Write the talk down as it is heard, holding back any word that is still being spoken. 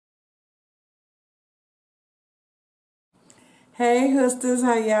Hey, hustlers,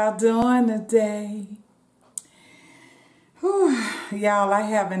 how y'all doing today? Y'all, I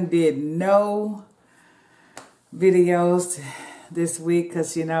haven't did no videos this week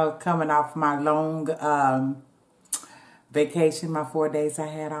because, coming off my long vacation, my 4 days I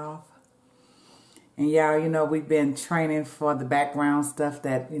had off. And y'all, we've been training for the background stuff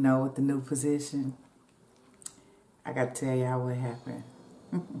that, with the new position. I got to tell y'all what happened.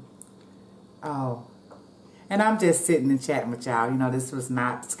 Oh. And I'm just sitting and chatting with y'all. This was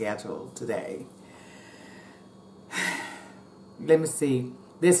not scheduled today. Let me see.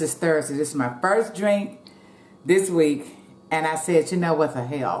 This is Thursday. This is my first drink this week. And I said, what the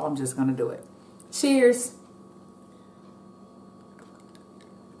hell? I'm just going to do it. Cheers.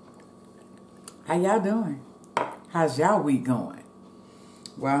 How y'all doing? How's y'all week going?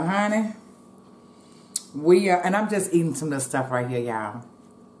 Well, honey, we are, and I'm just eating some of this stuff right here, y'all.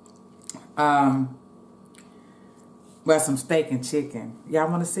 Well, some steak and chicken. Y'all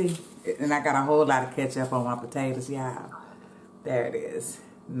want to see? And I got a whole lot of ketchup on my potatoes, y'all. There it is.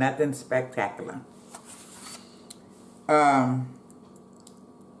 Nothing spectacular. So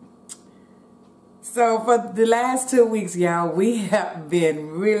for the last 2 weeks, y'all, we have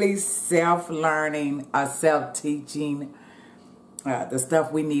been really self-learning, self-teaching the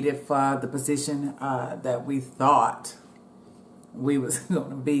stuff we needed for the position that we thought we was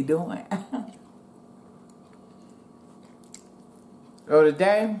going to be doing. So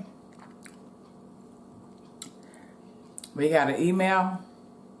today, we got an email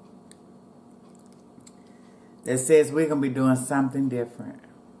that says we're going to be doing something different.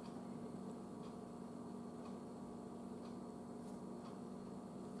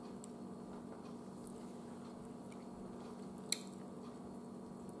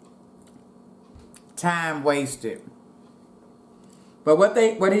 Time wasted. But what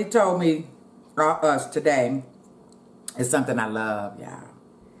he told me, us today, is something I love, y'all.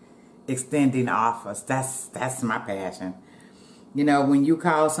 Extending offers. That's my passion. When you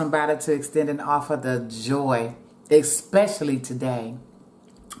call somebody to extend an offer, the joy, especially today,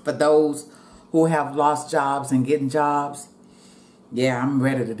 for those who have lost jobs and getting jobs, yeah, I'm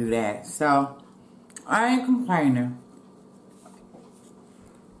ready to do that. So, I ain't complaining.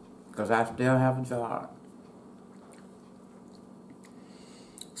 Because I still have a job.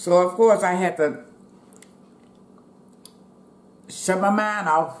 So, of course, I had to shut my mind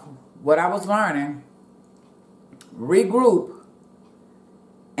off what I was learning, regroup,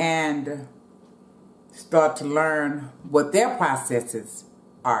 and start to learn what their processes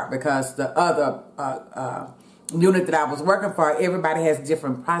are. Because the other unit that I was working for, everybody has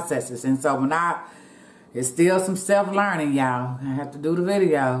different processes. And so when it's still some self-learning, y'all. I have to do the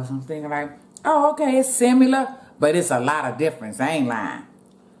videos. I'm thinking like, oh, okay, it's similar, but it's a lot of difference. I ain't lying.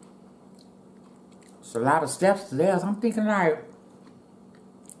 It's a lot of steps to this. I'm thinking like,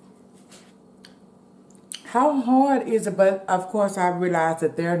 how hard is it? But of course, I realized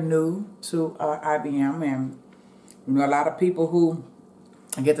that they're new to IBM, and a lot of people who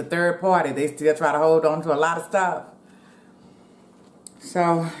get the third party, they still try to hold on to a lot of stuff.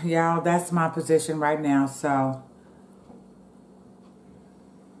 So, y'all, that's my position right now. So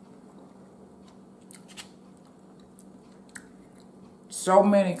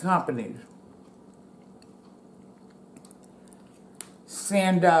many companies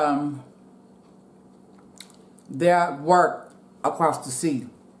send their work across the sea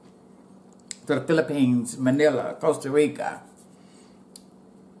to the Philippines, Manila, Costa Rica.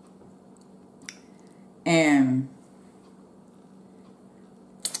 And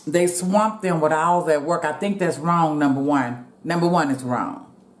they swamp them with all that work. I think that's wrong, number one. Number one is wrong.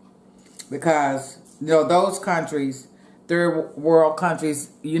 Because, those countries, third world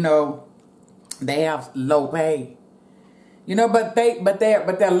countries, they have low pay. But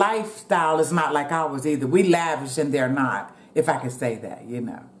their lifestyle is not like ours either. We lavish and they're not, if I can say that,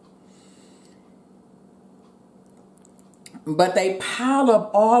 But they pile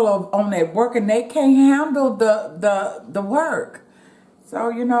up all on that work, and they can't handle the work. So,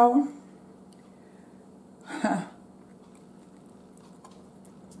 one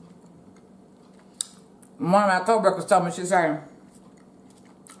of my coworkers told me,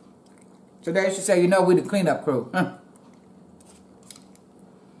 today she said, we the cleanup crew.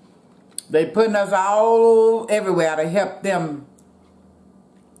 They putting us all everywhere to help them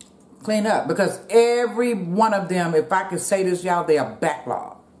clean up. Because every one of them, if I could say this, y'all, they are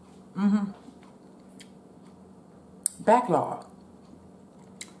backlog. Backlog.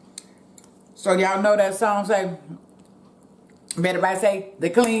 So y'all know that song say, everybody say, the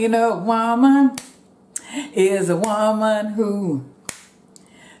clean up woman is a woman who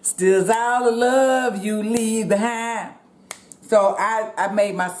steals all the love you leave behind. So I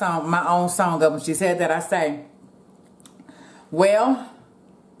made my own song up, and she said that I say, well,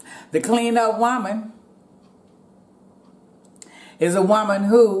 the clean up woman is a woman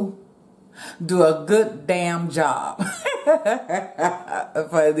who do a good damn job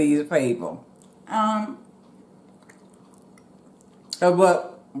for these people.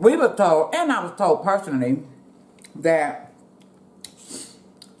 But we were told, and I was told personally, that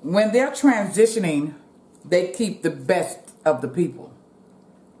when they're transitioning, they keep the best of the people.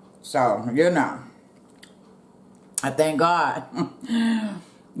 So, you know, I thank God.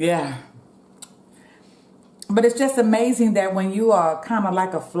 Yeah. But it's just amazing that when you are kind of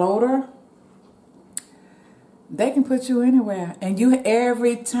like a floater, they can put you anywhere. And you,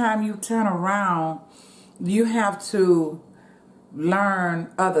 every time you turn around, you have to learn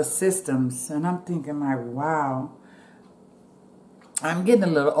other systems. And I'm thinking like, wow, I'm getting a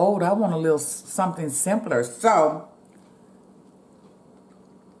little older. I want a little something simpler. So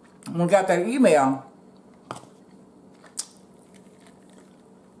when I got that email,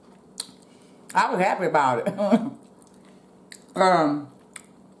 I was happy about it.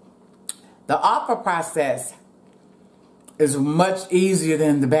 The offer process is much easier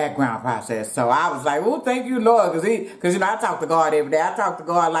than the background process. So I was like, oh, thank you, Lord. Because, you know, I talk to God every day. I talk to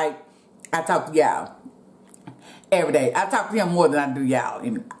God like I talk to y'all every day. I talk to him more than I do y'all.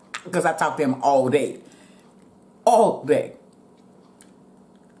 Because I talk to him all day. All day.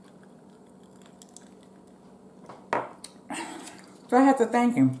 So I had to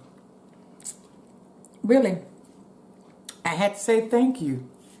thank him. Really. I had to say thank you.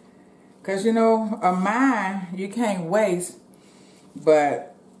 Because, you know, a mind you can't waste.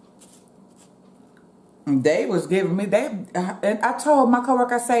 But they was giving me, and I told my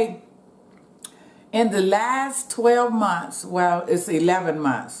coworker, I say, in the last 12 months, well, it's 11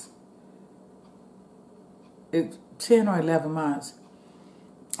 months. It's 10 or 11 months.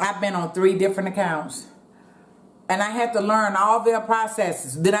 I've been on 3 different accounts. And I had to learn all their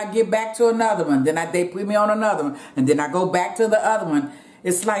processes. Then I get back to another one. Then they put me on another one. And then I go back to the other one.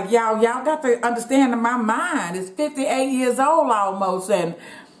 It's like, y'all got to understand that my mind is 58 years old almost. And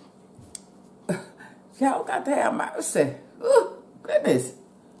y'all got to have mercy. Ooh, goodness.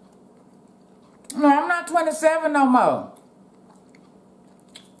 No, I'm not 27 no more.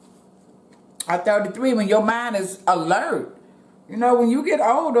 I'm 33 when your mind is alert. You know, when you get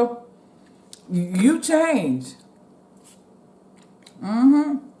older, you change.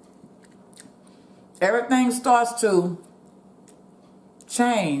 Everything starts to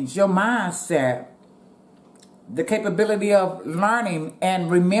change. Your mindset, the capability of learning and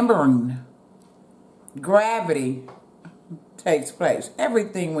remembering, gravity takes place.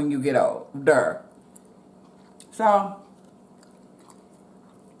 Everything when you get older. So,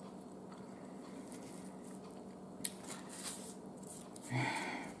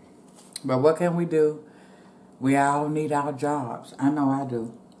 but what can we do? We all need our jobs. I know I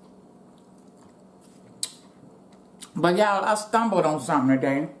do. But y'all, I stumbled on something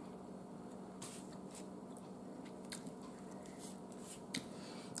today.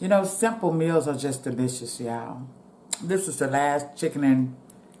 You know, simple meals are just delicious, y'all. This is the last chicken and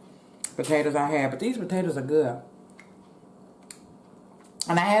potatoes I had, but these potatoes are good.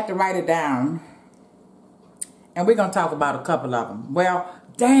 And I had to write it down. And we're going to talk about a couple of them. Well,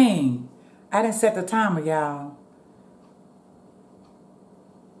 dang. I didn't set the timer, y'all.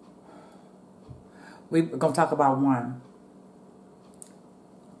 We're going to talk about one.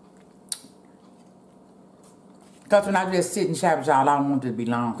 Because when I just sit and chat with y'all, I don't want it to be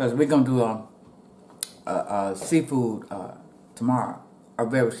long. Because we're going to do a seafood tomorrow. A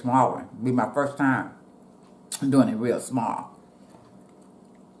very small one. It'll be my first time doing it real small.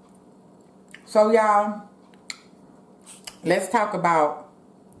 So, y'all, let's talk about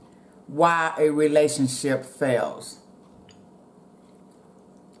why a relationship fails.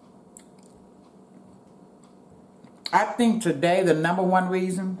 I think today the #1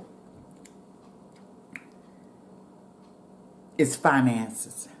 reason is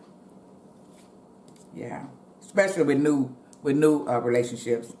finances. Yeah, especially with new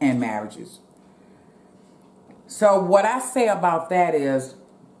relationships and marriages. So what I say about that is,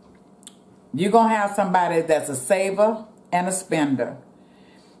 you're gonna have somebody that's a saver and a spender.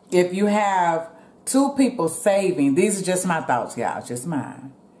 If you have 2 people saving, these are just my thoughts, y'all, just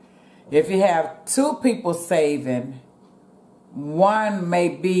mine. If you have 2 people saving, one may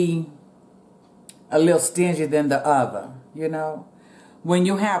be a little stingy than the other, you know. When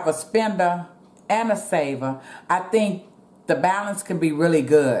you have a spender and a saver, I think the balance can be really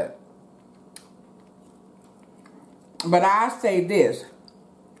good. But I say this,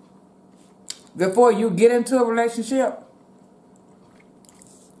 before you get into a relationship,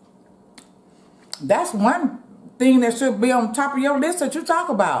 That's one thing that should be on top of your list that you talk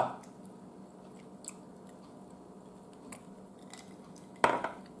about.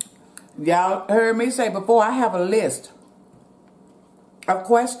 Y'all heard me say before, I have a list of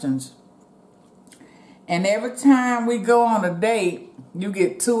questions. And every time we go on a date, you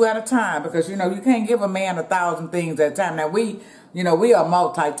get 2 at a time, because, you know, you can't give a man 1,000 things at a time. Now, we are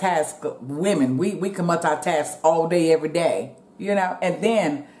multitask women. We can multitask all day, every day, you know, and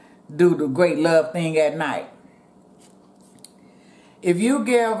then do the great love thing at night. If you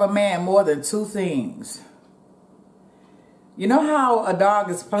give a man more than 2 things, you know how a dog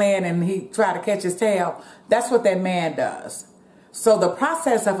is playing and he try to catch his tail? That's what that man does. So the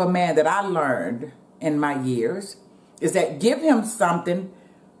process of a man that I learned in my years is that give him something,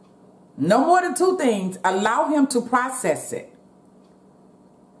 no more than 2 things, allow him to process it.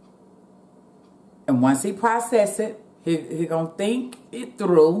 And once he process it, he gonna think it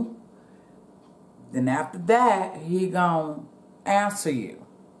through. Then after that, he gonna answer you.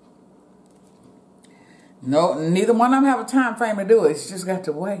 No, neither one of them have a time frame to do it. It's just got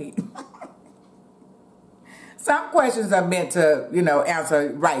to wait. Some questions are meant to, you know,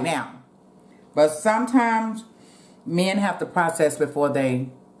 answer right now. But sometimes men have to process before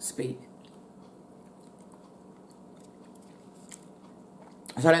they speak.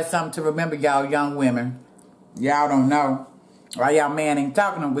 So that's something to remember, y'all young women. Y'all don't know. Why y'all man ain't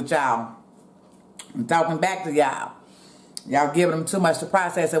talking with y'all. I'm talking back to y'all. Y'all giving him too much to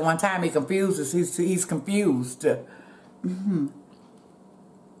process at one time. He confuses. He's confused.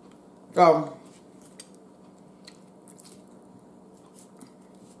 So,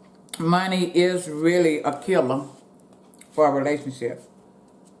 money is really a killer for a relationship.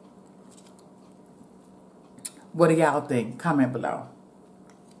 What do y'all think? Comment below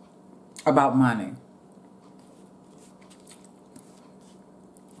about money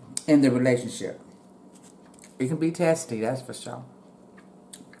in the relationship. It can be testy, that's for sure.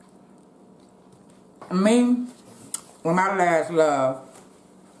 Me, with my last love,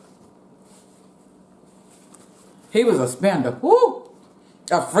 he was a spender. Woo!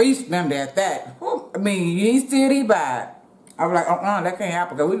 A free spender at that. Woo! I mean, he still he buy it. I was like, that can't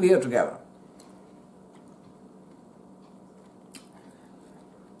happen because we live together.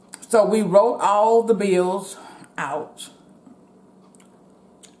 So we wrote all the bills out.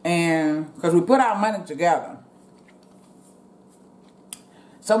 And because we put our money together.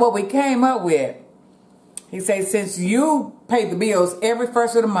 So what we came up with, he said, since you pay the bills every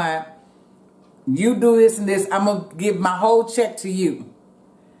first of the month, you do this and this, I'm going to give my whole check to you.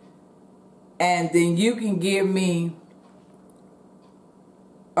 And then you can give me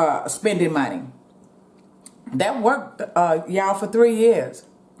spending money. That worked, y'all, for 3 years.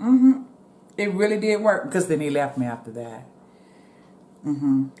 It really did work, because then he left me after that.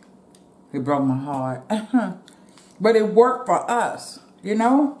 It broke my heart. But it worked for us, you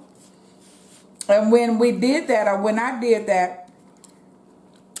know? And when we did that, or when I did that,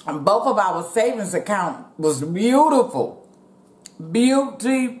 both of our savings account was beautiful.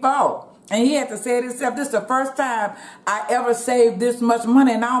 Beautiful. And he had to say it himself, this is the first time I ever saved this much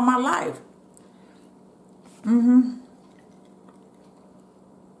money in all my life.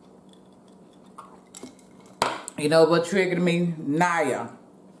 You know what triggered me? Naya.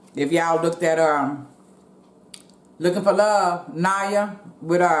 If y'all looked at Looking for Love, Naya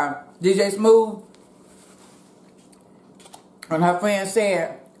with DJ Smooth, and her friend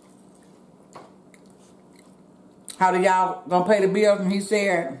said, how do y'all gonna pay the bills? And he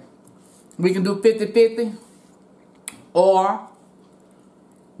said, we can do 50-50, or,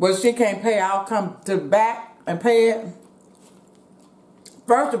 well, she can't pay, I'll come to the back and pay it.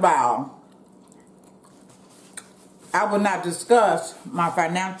 First of all, I will not discuss my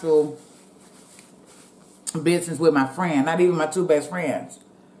financial business with my friend, not even my 2 best friends,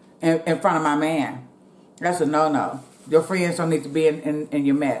 in front of my man. That's a no-no. Your friends don't need to be in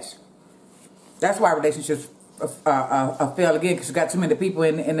your mess. That's why relationships fail again, because you got too many people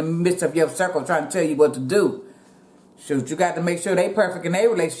in the midst of your circle trying to tell you what to do. Shoot, you got to make sure they perfect in their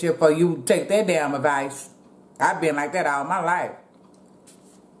relationship for you take their damn advice. I've been like that all my life.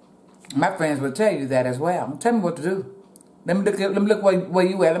 My friends will tell you that as well. Tell me what to do. Let me look where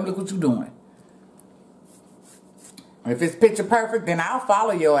you at. Let me look what you're doing. If it's picture perfect, then I'll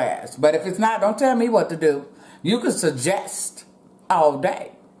follow your ass. But if it's not, don't tell me what to do. You can suggest all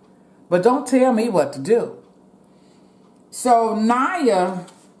day, but don't tell me what to do. So Naya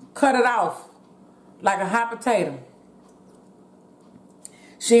cut it off like a hot potato.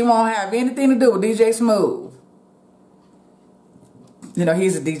 She won't have anything to do with DJ Smooth. You know,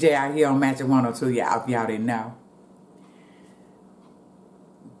 he's a DJ out here on Magic 102, y'all, if y'all didn't know.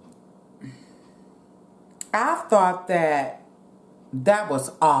 I thought that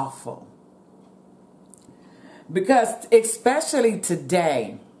was awful. Because especially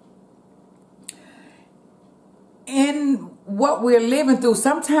today, in what we're living through,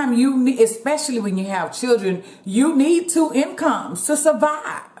 sometimes you need, especially when you have children, you need two incomes to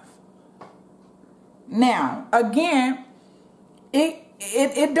survive. Now, again,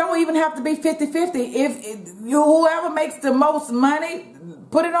 it don't even have to be 50-50. If whoever makes the most money,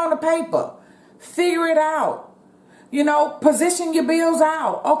 put it on the paper. Figure it out. You know, position your bills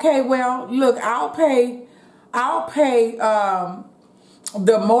out. Okay, well, look, I'll pay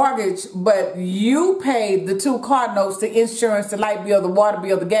the mortgage, but you pay the 2 car notes, the insurance, the light bill, the water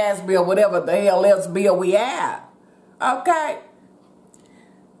bill, the gas bill, whatever the hell else bill we have. Okay?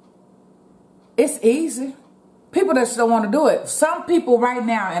 It's easy. People just don't want to do it. Some people right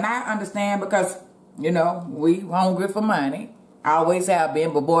now, and I understand because, you know, we hungry for money. I always have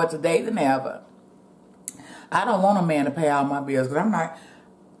been, but more today than ever. I don't want a man to pay all my bills, because I'm not.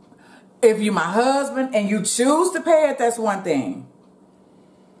 If you're my husband and you choose to pay it, that's one thing.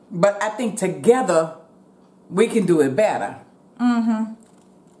 But I think together we can do it better.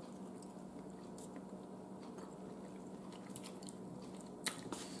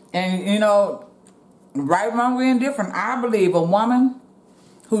 And you know, right, wrong, or indifferent, I believe a woman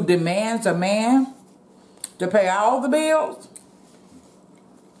who demands a man to pay all the bills,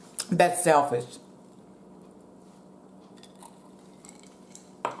 that's selfish.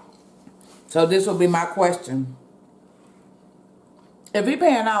 So this will be my question. If he's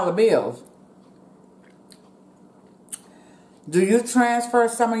paying all the bills, do you transfer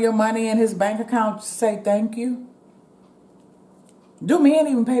some of your money in his bank account to say thank you? Do men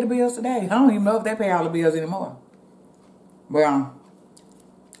even pay the bills today? I don't even know if they pay all the bills anymore. Well,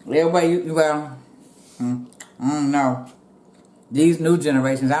 everybody, well, I don't know. These new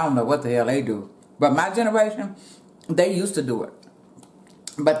generations, I don't know what the hell they do. But my generation, they used to do it.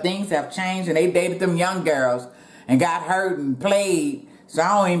 But things have changed, and they dated them young girls and got hurt and played. So I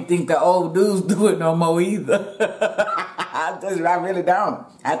don't even think the old dudes do it no more either. I really don't.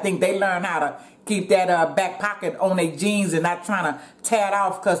 I think they learn how to keep that back pocket on their jeans and not trying to tear it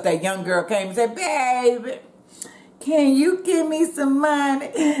off because that young girl came and said, baby, can you give me some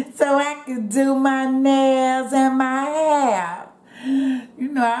money so I can do my nails and my hair? You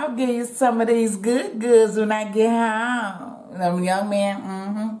know, I'll give you some of these good goods when I get home. Them young men,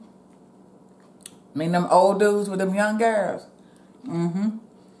 I mean, them old dudes with them young girls.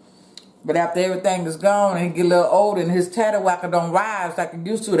 But after everything is gone and he get a little older and his tattoo-whacker don't rise like it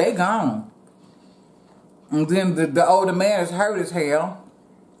used to, they gone. And then the older man is hurt as hell.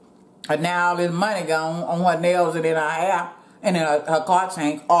 And now all his money gone on her nails and in her hair and in her car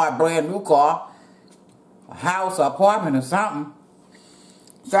change or a brand new car, a house or apartment or something.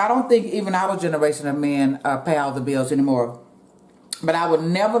 So I don't think even our generation of men pay all the bills anymore. But I would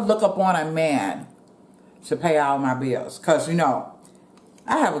never look upon a man to pay all my bills. Because, you know,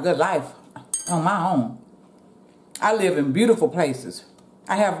 I have a good life on my own. I live in beautiful places.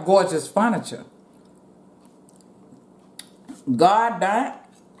 I have gorgeous furniture. God died.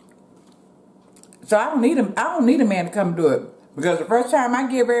 So I don't need a man to come do it. Because the first time I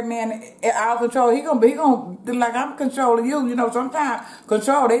give every man out of control, he gonna do like I'm controlling you. You know, sometimes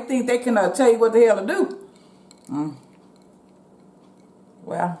control, they think they can tell you what the hell to do.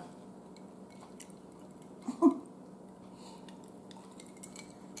 Well,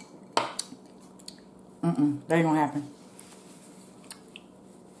 that ain't gonna happen.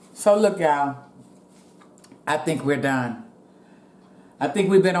 So look, y'all, I think we're done. I think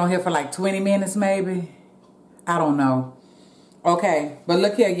we've been on here for like 20 minutes maybe. I don't know. Okay, but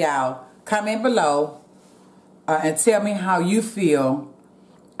look here, y'all. Comment below and tell me how you feel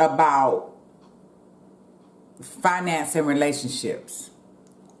about finance and relationships.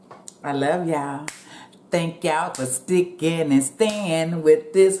 I love y'all. Thank y'all for sticking and staying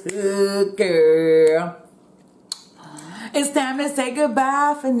with this hood girl. It's time to say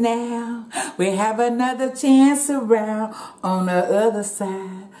goodbye for now. We have another chance around on the other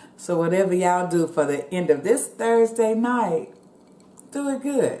side. So whatever y'all do for the end of this Thursday night, do it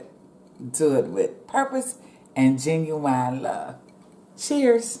good. Do it with purpose and genuine love.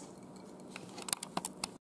 Cheers.